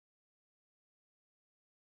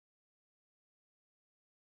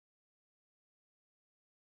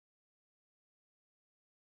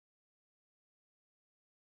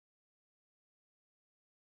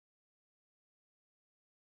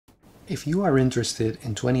If you are interested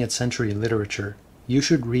in 20th century literature, you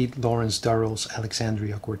should read Lawrence Durrell's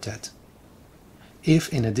Alexandria Quartet.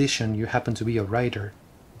 If, in addition, you happen to be a writer,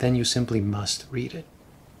 then you simply must read it.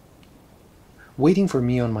 Waiting for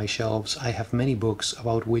me on my shelves, I have many books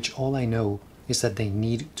about which all I know is that they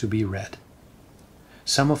need to be read.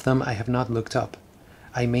 Some of them I have not looked up.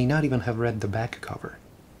 I may not even have read the back cover.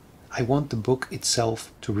 I want the book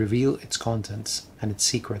itself to reveal its contents and its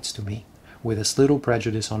secrets to me, with as little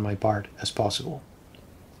prejudice on my part as possible.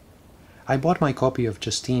 I bought my copy of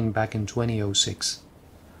Justine back in 2006.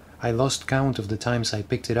 I lost count of the times I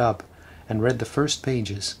picked it up and read the first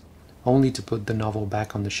pages, only to put the novel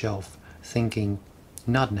back on the shelf, thinking,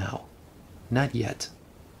 not now, not yet.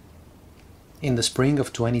 In the spring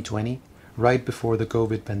of 2020, right before the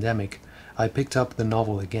COVID pandemic, I picked up the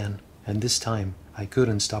novel again, and this time I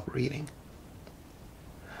couldn't stop reading.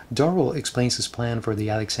 Durrell explains his plan for the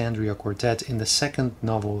Alexandria Quartet in the second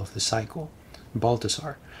novel of the cycle,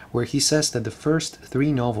 Balthazar, where he says that the first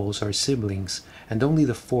 3 novels are siblings and only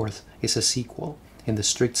the 4th is a sequel in the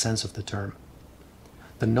strict sense of the term.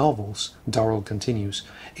 The novels, Durrell continues,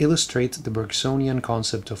 illustrate the Bergsonian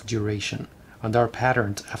concept of duration and are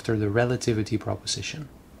patterned after the relativity proposition.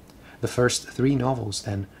 The first 3 novels,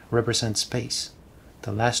 then, represent space,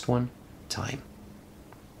 the last one, time.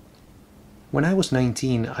 When I was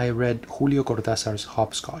 19, I read Julio Cortázar's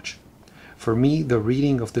Hopscotch. For me, the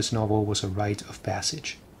reading of this novel was a rite of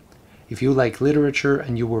passage. If you like literature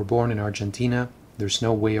and you were born in Argentina, there's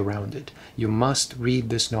no way around it. You must read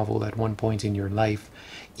this novel at one point in your life,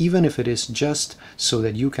 even if it is just so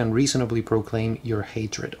that you can reasonably proclaim your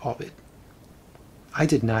hatred of it. I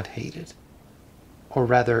did not hate it. Or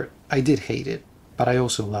rather, I did hate it, but I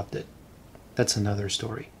also loved it. That's another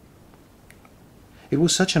story. It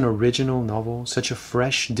was such an original novel, such a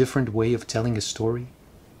fresh, different way of telling a story.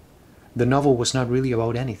 The novel was not really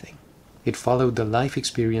about anything. It followed the life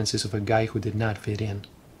experiences of a guy who did not fit in.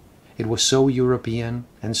 It was so European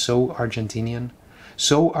and so Argentinian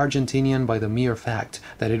by the mere fact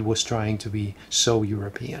that it was trying to be so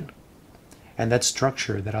European. And that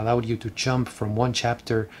structure that allowed you to jump from one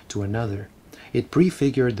chapter to another, it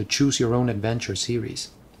prefigured the Choose Your Own Adventure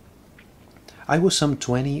series. I was some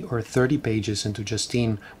 20 or 30 pages into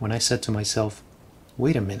Justine when I said to myself,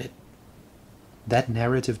 wait a minute, that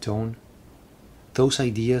narrative tone, those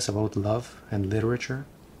ideas about love and literature,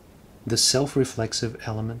 the self-reflexive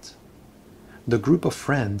element, the group of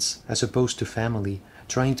friends as opposed to family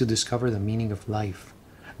trying to discover the meaning of life,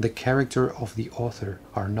 the character of the author,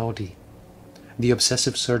 Arnauti, the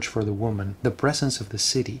obsessive search for the woman, the presence of the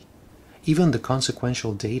city, even the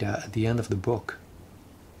consequential data at the end of the book.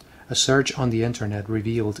 A search on the internet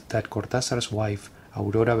revealed that Cortázar's wife,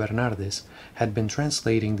 Aurora Bernardes, had been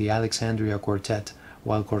translating the Alexandria Quartet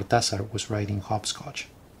while Cortázar was writing Hopscotch.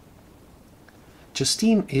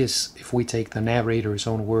 Justine is, if we take the narrator's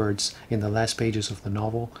own words in the last pages of the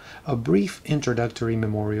novel, a brief introductory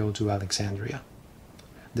memorial to Alexandria.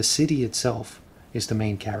 The city itself is the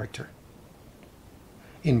main character.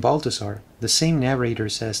 In Balthazar, the same narrator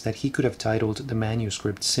says that he could have titled the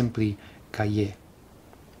manuscript simply Clea.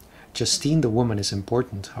 Justine the woman is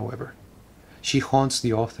important, however. She haunts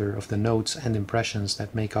the author of the notes and impressions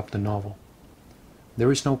that make up the novel. There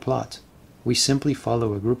is no plot. We simply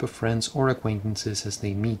follow a group of friends or acquaintances as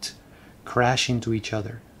they meet, crash into each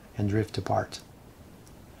other, and drift apart.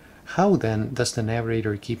 How, then, does the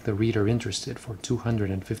narrator keep the reader interested for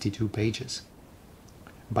 252 pages?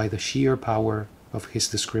 By the sheer power of his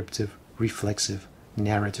descriptive, reflexive,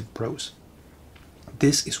 narrative prose.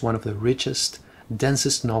 This is one of the richest,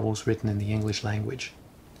 densest novels written in the English language.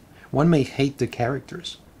 One may hate the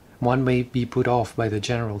characters, one may be put off by the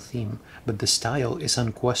general theme, but the style is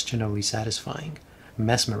unquestionably satisfying,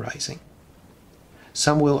 mesmerizing.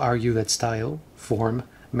 Some will argue that style, form,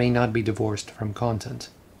 may not be divorced from content.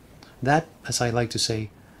 That, as I like to say,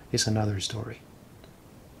 is another story.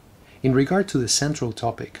 In regard to the central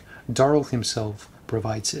topic, Durrell himself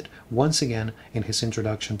provides it, once again in his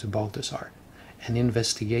introduction to Balthazar, an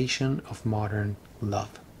investigation of modern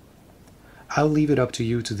love. I'll leave it up to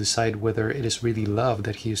you to decide whether it is really love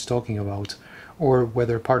that he is talking about, or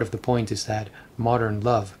whether part of the point is that modern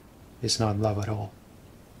love is not love at all.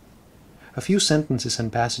 A few sentences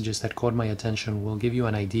and passages that caught my attention will give you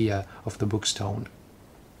an idea of the book's tone.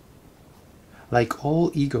 Like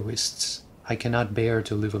all egoists, I cannot bear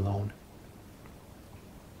to live alone.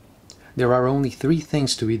 There are only 3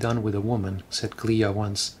 things to be done with a woman, said Clea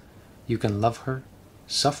once. You can love her,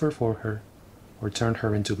 suffer for her, or turn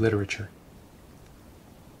her into literature.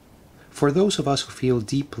 For those of us who feel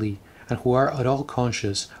deeply and who are at all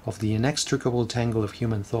conscious of the inextricable tangle of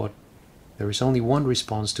human thought, there is only one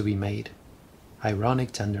response to be made: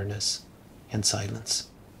 ironic tenderness and silence.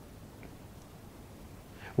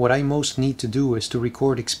 What I most need to do is to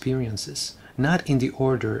record experiences, not in the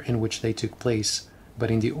order in which they took place, but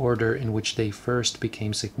in the order in which they first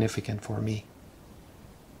became significant for me.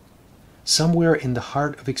 Somewhere in the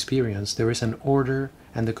heart of experience there is an order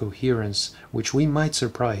and a coherence which we might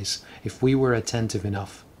surprise if we were attentive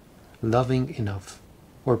enough, loving enough,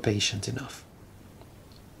 or patient enough.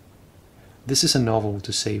 This is a novel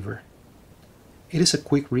to savor. It is a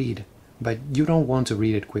quick read, but you don't want to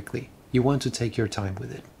read it quickly. You want to take your time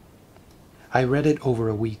with it. I read it over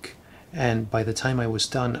a week, and by the time I was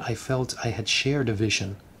done, I felt I had shared a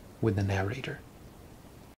vision with the narrator.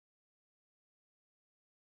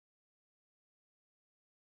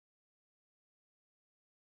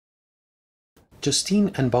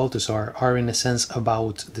 Justine and Balthazar are in a sense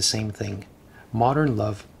about the same thing: modern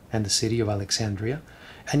love and the city of Alexandria,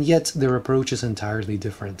 and yet their approach is entirely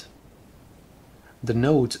different. The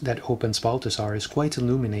note that opens Balthazar is quite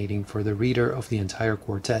illuminating for the reader of the entire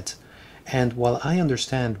quartet, and while I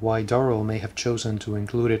understand why Durrell may have chosen to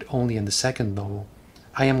include it only in the second novel,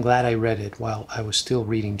 I am glad I read it while I was still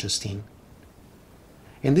reading Justine.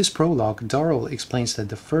 In this prologue, Durrell explains that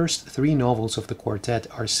the first 3 novels of the quartet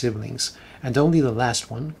are siblings, and only the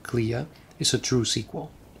last one, Clea, is a true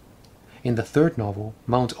sequel. In the 3rd novel,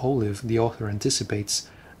 Mountolive, the author anticipates,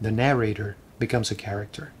 the narrator becomes a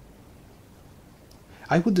character.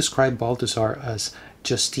 I would describe Balthazar as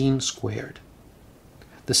Justine squared.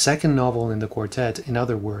 The second novel in the quartet, in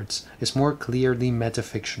other words, is more clearly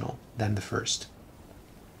metafictional than the first.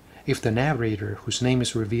 If the narrator, whose name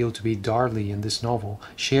is revealed to be Darley in this novel,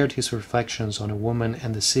 shared his reflections on a woman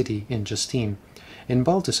and the city in Justine, in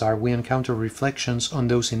Balthazar we encounter reflections on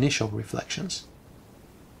those initial reflections.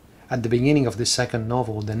 At the beginning of this second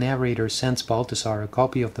novel, the narrator sends Balthazar a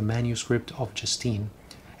copy of the manuscript of Justine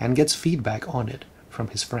and gets feedback on it from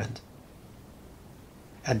his friend.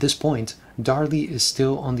 At this point, Darley is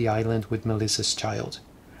still on the island with Melissa's child,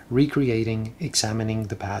 recreating, examining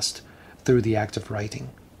the past through the act of writing.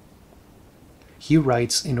 He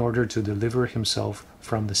writes in order to deliver himself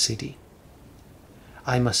from the city.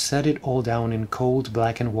 I must set it all down in cold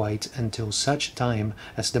black and white until such time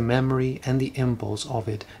as the memory and the impulse of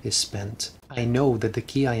it is spent. I know that the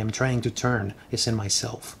key I am trying to turn is in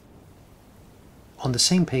myself. On the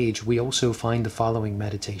same page we also find the following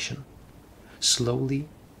meditation. Slowly,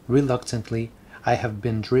 reluctantly, I have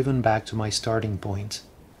been driven back to my starting point,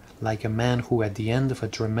 like a man who at the end of a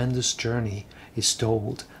tremendous journey is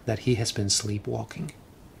told that he has been sleepwalking.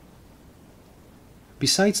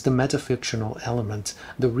 Besides the metafictional element,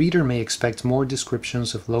 the reader may expect more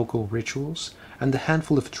descriptions of local rituals and a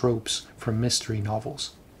handful of tropes from mystery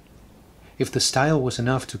novels. If the style was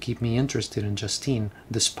enough to keep me interested in Justine,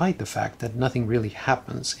 despite the fact that nothing really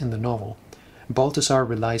happens in the novel, Balthazar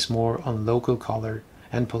relies more on local color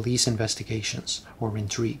and police investigations or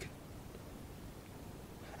intrigue.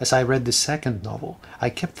 As I read the second novel, I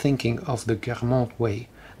kept thinking of the Guermantes Way,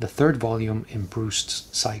 the 3rd volume in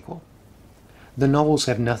Proust's cycle. The novels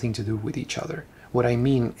have nothing to do with each other. What I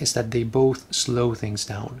mean is that they both slow things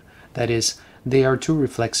down. That is, they are too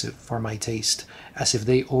reflexive for my taste, as if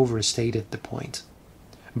they overstated the point.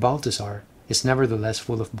 Balthazar is nevertheless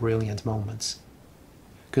full of brilliant moments.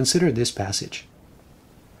 Consider this passage.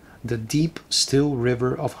 The deep, still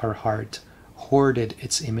river of her heart hoarded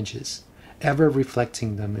its images, ever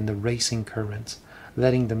reflecting them in the racing current,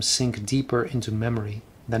 letting them sink deeper into memory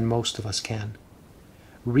than most of us can.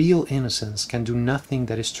 Real innocence can do nothing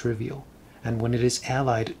that is trivial, and when it is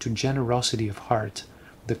allied to generosity of heart,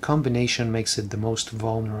 the combination makes it the most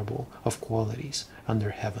vulnerable of qualities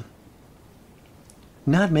under heaven.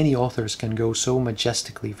 Not many authors can go so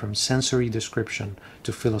majestically from sensory description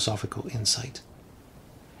to philosophical insight.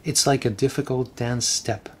 It's like a difficult dance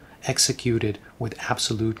step executed with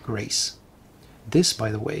absolute grace. This,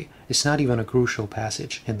 by the way, is not even a crucial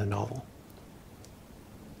passage in the novel.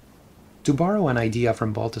 To borrow an idea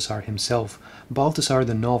from Balthazar himself, Balthazar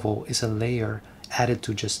the novel is a layer added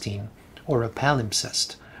to Justine, or a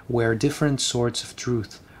palimpsest, where different sorts of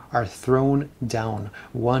truth are thrown down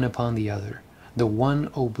one upon the other, the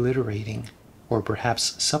one obliterating, or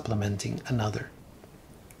perhaps supplementing another.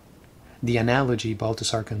 The analogy,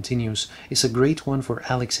 Balthazar continues, is a great one for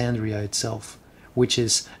Alexandria itself, which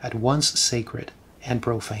is at once sacred and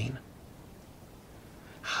profane.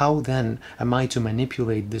 How then am I to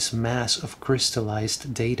manipulate this mass of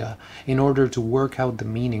crystallized data in order to work out the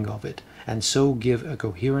meaning of it and so give a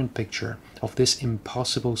coherent picture of this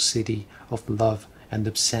impossible city of love and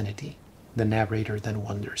obscenity? The narrator then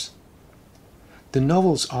wonders. The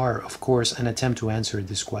novels are, of course, an attempt to answer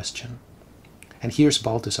this question. And here's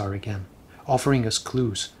Balthazar again, offering us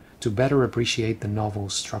clues to better appreciate the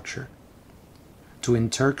novel's structure. To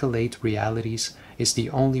intercalate realities is the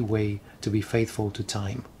only way to be faithful to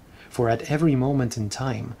time, for at every moment in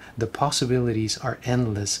time, the possibilities are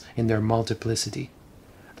endless in their multiplicity.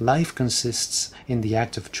 Life consists in the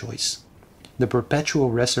act of choice, the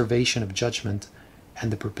perpetual reservation of judgment,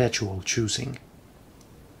 and the perpetual choosing.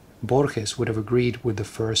 Borges would have agreed with the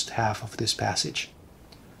first half of this passage,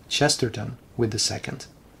 Chesterton with the second.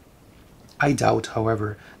 I doubt,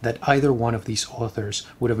 however, that either one of these authors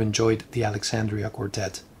would have enjoyed the Alexandria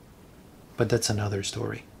Quartet, but that's another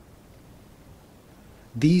story.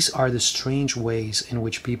 These are the strange ways in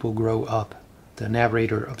which people grow up, the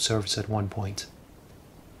narrator observes at one point.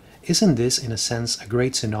 Isn't this, in a sense, a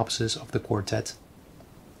great synopsis of the quartet?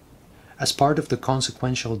 As part of the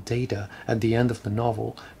consequential data at the end of the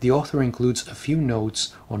novel, the author includes a few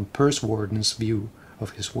notes on Pursewarden's view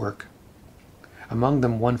of his work. Among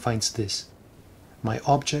them one finds this: my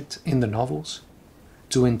object in the novels?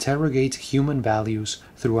 To interrogate human values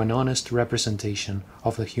through an honest representation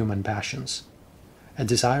of the human passions. A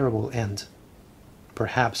desirable end,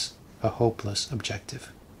 perhaps a hopeless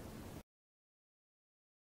objective.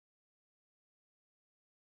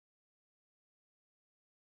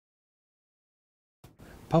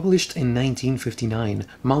 Published in 1959,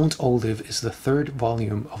 Mountolive is the third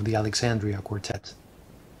volume of the Alexandria Quartet.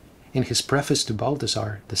 In his preface to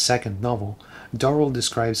Balthazar, the second novel, Durrell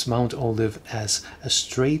describes Mountolive as a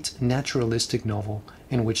straight, naturalistic novel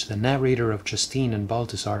in which the narrator of Justine and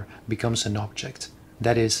Balthazar becomes an object,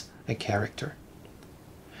 that is, a character.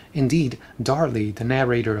 Indeed, Darley, the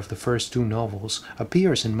narrator of the first two novels,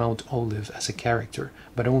 appears in Mountolive as a character,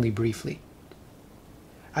 but only briefly.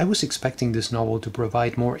 I was expecting this novel to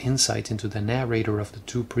provide more insight into the narrator of the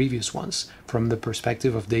two previous ones, from the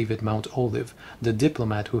perspective of David Mountolive, the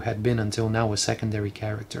diplomat who had been until now a secondary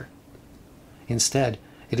character. Instead,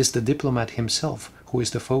 it is the diplomat himself who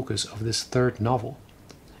is the focus of this third novel,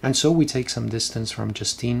 and so we take some distance from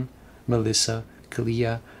Justine, Melissa,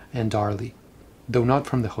 Clea, and Darley, though not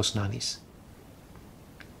from the Hosnanis.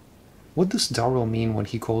 What does Durrell mean when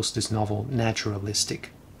he calls this novel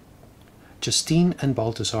naturalistic? Justine and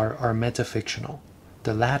Balthazar are metafictional,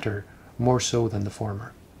 the latter more so than the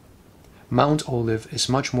former. Mountolive is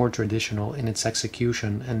much more traditional in its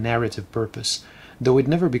execution and narrative purpose, though it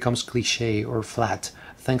never becomes cliché or flat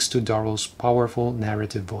thanks to Durrell's powerful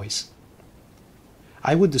narrative voice.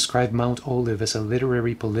 I would describe Mountolive as a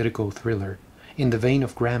literary political thriller, in the vein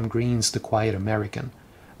of Graham Greene's The Quiet American,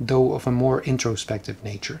 though of a more introspective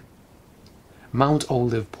nature.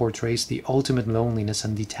 Mountolive portrays the ultimate loneliness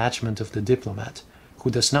and detachment of the diplomat, who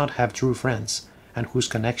does not have true friends, and whose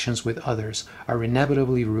connections with others are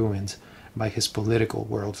inevitably ruined by his political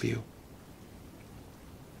worldview.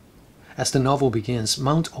 As the novel begins,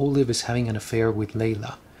 Mountolive is having an affair with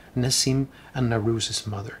Layla, Nessim and Naruz's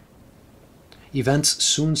mother. Events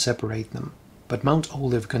soon separate them, but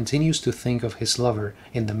Mountolive continues to think of his lover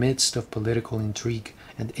in the midst of political intrigue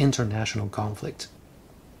and international conflict.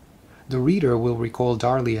 The reader will recall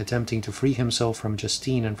Darley attempting to free himself from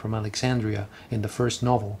Justine and from Alexandria in the first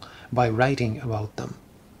novel by writing about them.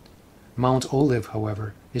 Mountolive,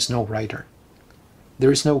 however, is no writer.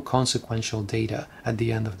 There is no consequential data at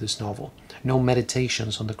the end of this novel, no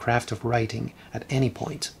meditations on the craft of writing at any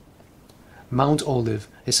point. Mountolive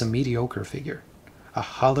is a mediocre figure, a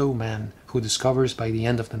hollow man who discovers by the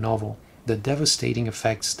end of the novel the devastating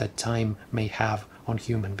effects that time may have on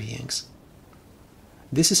human beings.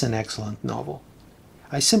 This is an excellent novel.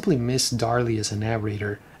 I simply miss Darley as a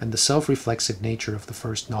narrator and the self-reflexive nature of the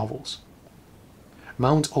first novels.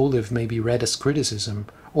 Mountolive may be read as criticism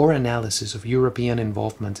or analysis of European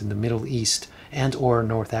involvement in the Middle East and/or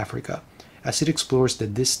North Africa, as it explores the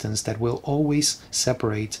distance that will always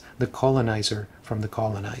separate the colonizer from the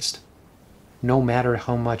colonized. No matter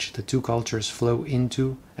how much the two cultures flow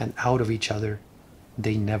into and out of each other,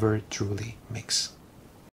 they never truly mix.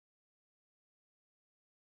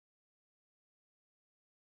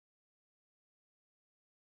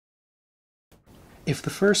 If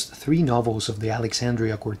the first three novels of the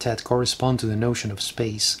Alexandria Quartet correspond to the notion of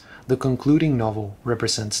space, the concluding novel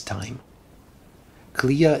represents time.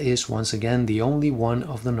 Clea is once again the only one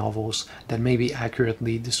of the novels that may be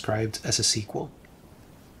accurately described as a sequel.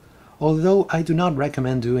 Although I do not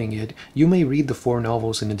recommend doing it, you may read the four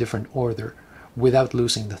novels in a different order, without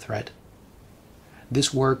losing the thread.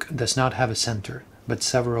 This work does not have a center, but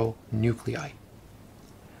several nuclei.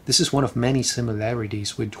 This is one of many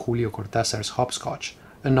similarities with Julio Cortázar's Hopscotch,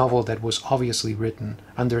 a novel that was obviously written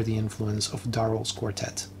under the influence of Durrell's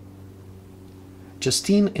quartet.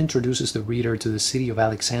 Justine introduces the reader to the city of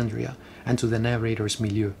Alexandria and to the narrator's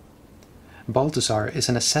milieu. Balthazar is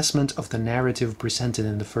an assessment of the narrative presented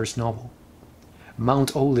in the first novel.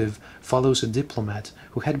 Mountolive follows a diplomat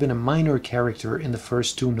who had been a minor character in the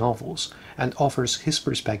first two novels and offers his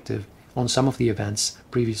perspective on some of the events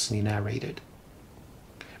previously narrated.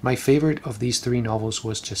 My favorite of these three novels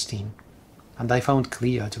was Justine, and I found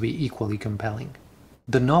Clea to be equally compelling.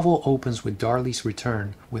 The novel opens with Darley's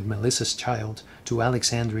return with Melissa's child to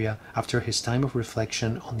Alexandria after his time of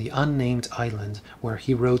reflection on the unnamed island where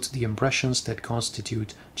he wrote the impressions that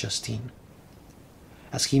constitute Justine.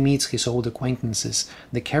 As he meets his old acquaintances,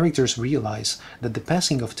 the characters realize that the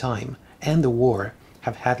passing of time and the war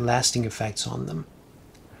have had lasting effects on them.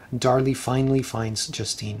 Darley finally finds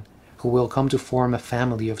Justine, who will come to form a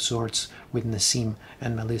family of sorts with Nassim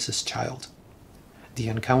and Melissa's child. The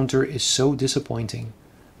encounter is so disappointing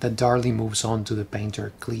that Darley moves on to the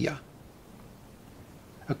painter Clea.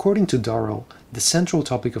 According to Durrell, the central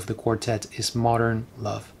topic of the quartet is modern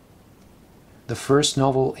love. The first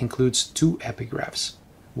novel includes two epigraphs,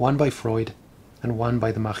 one by Freud and one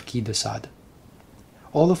by the Marquis de Sade.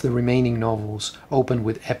 All of the remaining novels open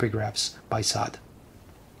with epigraphs by Sade.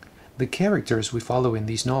 The characters we follow in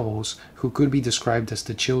these novels, who could be described as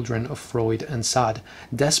the children of Freud and Sade,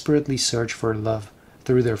 desperately search for love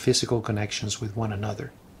through their physical connections with one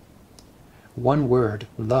another. One word,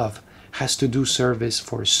 love, has to do service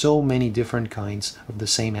for so many different kinds of the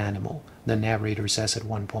same animal, the narrator says at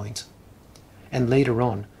one point. And later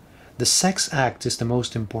on, the sex act is the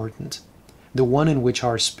most important, the one in which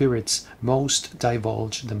our spirits most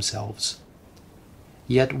divulge themselves.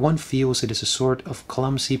 Yet one feels it is a sort of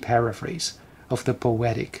clumsy paraphrase of the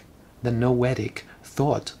poetic, the noetic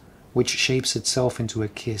thought which shapes itself into a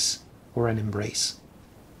kiss or an embrace.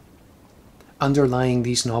 Underlying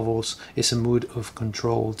these novels is a mood of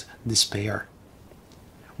controlled despair.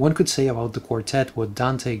 One could say about the quartet what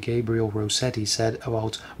Dante Gabriel Rossetti said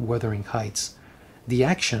about Wuthering Heights. The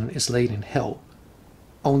action is laid in hell,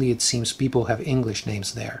 only it seems people have English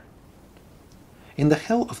names there. In the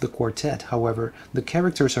hell of the quartet, however, the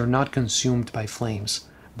characters are not consumed by flames,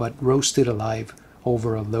 but roasted alive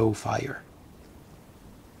over a low fire.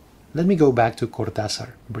 Let me go back to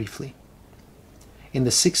Cortázar briefly. In the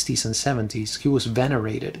 60s and 70s, he was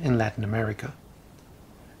venerated in Latin America.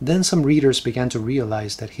 Then some readers began to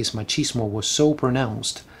realize that his machismo was so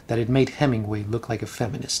pronounced that it made Hemingway look like a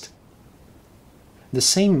feminist. The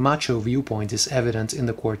same macho viewpoint is evident in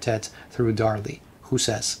the quartet through Darley, who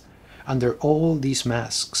says, "Under all these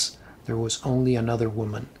masks, there was only another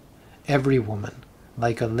woman. Every woman,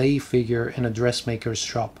 like a lay figure in a dressmaker's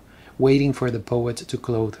shop, waiting for the poet to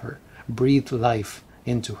clothe her, breathed life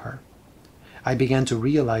into her. I began to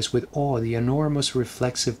realize with awe the enormous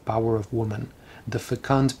reflexive power of woman, the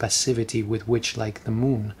fecund passivity with which, like the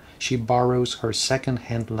moon, she borrows her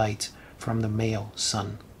second-hand light from the male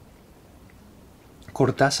sun."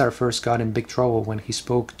 Cortázar first got in big trouble when he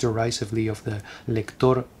spoke derisively of the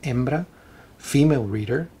lector hembra, female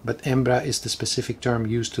reader, but hembra is the specific term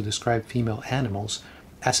used to describe female animals,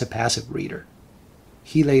 as a passive reader.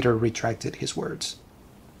 He later retracted his words.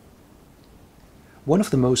 One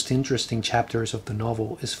of the most interesting chapters of the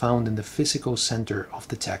novel is found in the physical center of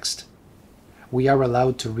the text. We are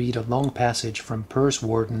allowed to read a long passage from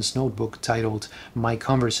Pursewarden's notebook titled "My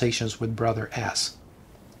Conversations with Brother Ass."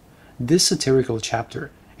 This satirical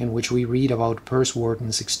chapter, in which we read about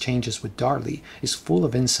Pursewarden's exchanges with Darley, is full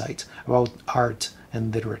of insight about art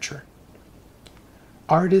and literature.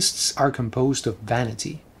 Artists are composed of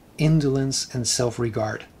vanity, indolence, and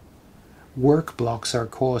self-regard. Work blocks are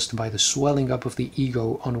caused by the swelling up of the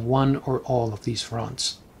ego on one or all of these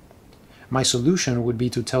fronts. My solution would be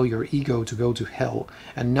to tell your ego to go to hell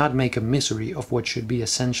and not make a misery of what should be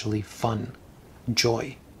essentially fun,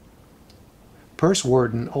 joy.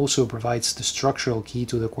 Pursewarden also provides the structural key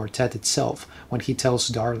to the quartet itself when he tells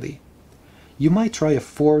Darley, "You might try a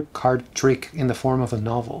 4-card trick in the form of a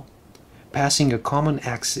novel, passing a common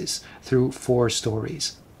axis through 4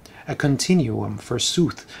 stories. A continuum,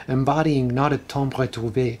 forsooth, embodying not a tombe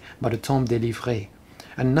retrouvée, but a tombe délivrée,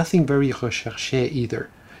 and nothing very recherché either,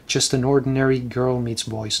 just an ordinary girl meets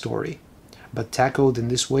boy story. But tackled in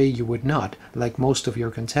this way you would not, like most of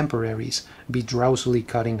your contemporaries, be drowsily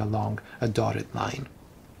cutting along a dotted line."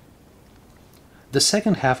 The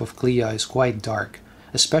second half of Clea is quite dark,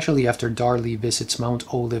 especially after Darley visits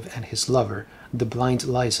Mountolive and his lover, the blind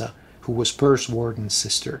Liza, who was Pursewarden's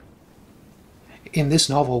sister. In this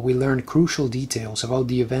novel, we learn crucial details about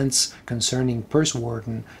the events concerning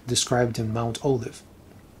Pursewarden described in Mountolive.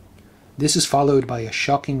 This is followed by a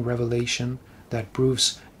shocking revelation that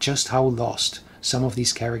proves just how lost some of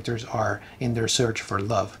these characters are in their search for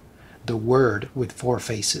love, the word with 4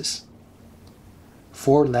 faces.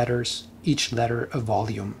 4 letters, each letter a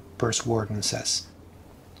volume, Worden says.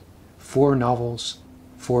 4 novels,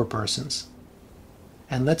 4 persons.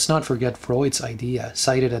 And let's not forget Freud's idea,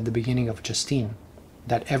 cited at the beginning of Justine,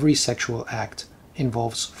 that every sexual act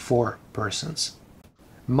involves 4 persons.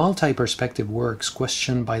 Multi-perspective works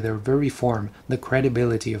question by their very form the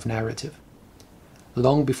credibility of narrative.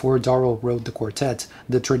 Long before Durrell wrote the quartet,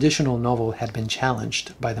 the traditional novel had been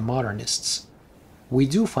challenged by the modernists. We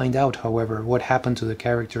do find out, however, what happened to the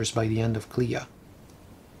characters by the end of Clea.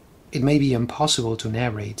 It may be impossible to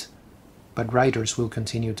narrate, but writers will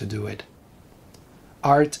continue to do it.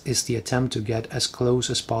 Art is the attempt to get as close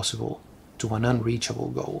as possible to an unreachable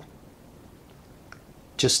goal.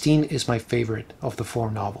 Justine is my favorite of the 4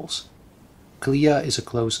 novels. Clea is a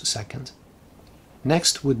close second.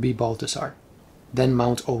 Next would be Balthazar, then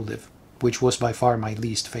Mountolive, which was by far my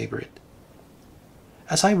least favorite.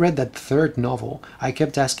 As I read that 3rd novel, I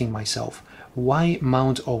kept asking myself, why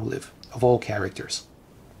Mountolive, of all characters?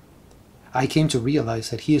 I came to realize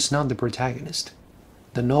that he is not the protagonist.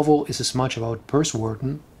 The novel is as much about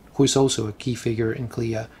Warden, who is also a key figure in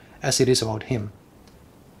Clea, as it is about him.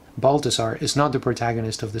 Balthazar is not the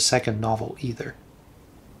protagonist of the 2nd novel either.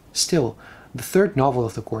 Still, the 3rd novel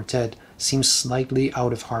of the quartet seems slightly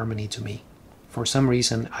out of harmony to me. For some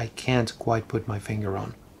reason I can't quite put my finger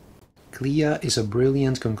on. Clea is a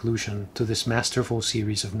brilliant conclusion to this masterful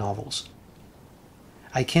series of novels.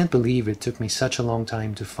 I can't believe it took me such a long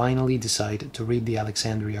time to finally decide to read the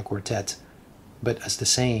Alexandria Quartet, but as the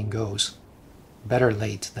saying goes, better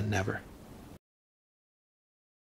late than never.